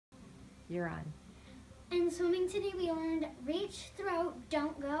you're on. In swimming today, we learned reach, throw,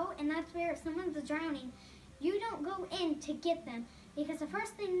 don't go, and that's where if someone's drowning, you don't go in to get them, because the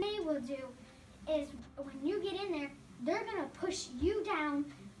first thing they will do is when you get in there, they're gonna push you down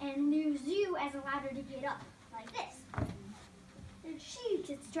and use you as a ladder to get up, like this. And she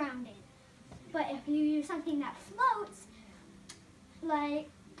gets drowned in. But if you use something that floats, like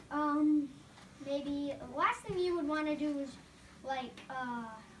maybe the last thing you would want to do is like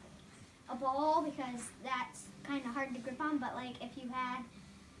a ball, because that's kind of hard to grip on. But like if you had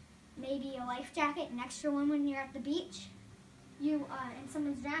maybe a life jacket, an extra one when you're at the beach, you and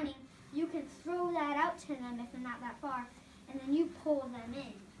someone's drowning, you can throw that out to them if they're not that far, and then you pull them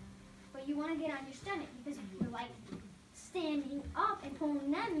in. But you want to get on your stomach, because if you're like standing up and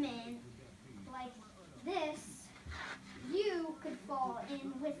pulling them in like this, you could fall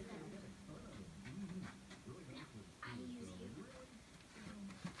in with them. I use you.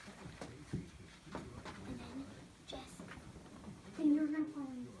 And then just, then you're gonna fall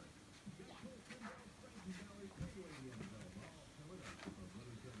in.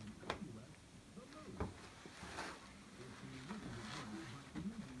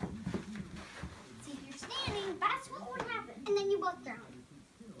 See, if you're standing, that's what would happen. And then you both drown.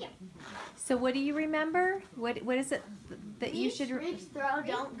 Yeah. So what do you remember? What is it that you should? Reach, throw,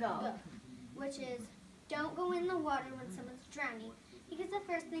 don't go. Which is, don't go in the water when someone's drowning, because the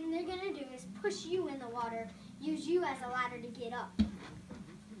first thing they're gonna do is push you in the water, use you as a ladder to get up.